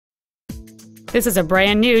This is a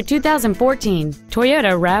brand new 2014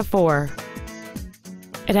 Toyota RAV4.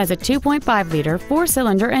 It has a 2.5-liter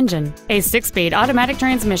four-cylinder engine, a 6-speed automatic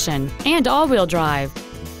transmission, and all-wheel drive.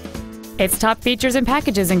 Its top features and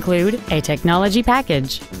packages include a technology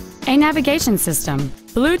package, a navigation system,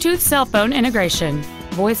 Bluetooth cell phone integration,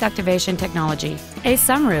 voice activation technology, a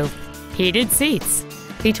sunroof, heated seats,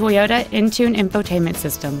 the Toyota Entune infotainment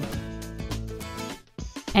system,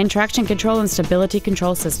 and traction control and stability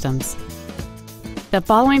control systems. The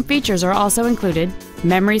following features are also included: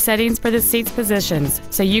 memory settings for the seat's positions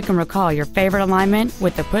so you can recall your favorite alignment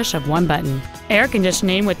with the push of one button, air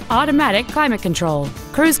conditioning with automatic climate control,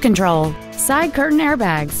 cruise control, side curtain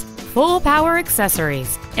airbags, full power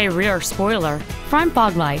accessories, a rear spoiler, front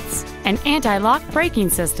fog lights, an anti-lock braking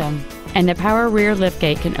system, and the power rear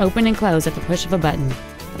liftgate can open and close at the push of a button.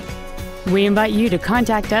 We invite you to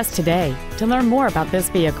contact us today to learn more about this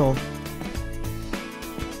vehicle.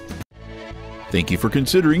 Thank you for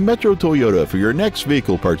considering Metro Toyota for your next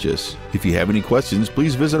vehicle purchase. If you have any questions,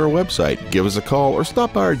 please visit our website, give us a call, or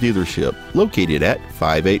stop by our dealership located at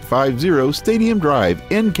 5850 Stadium Drive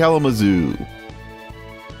in Kalamazoo.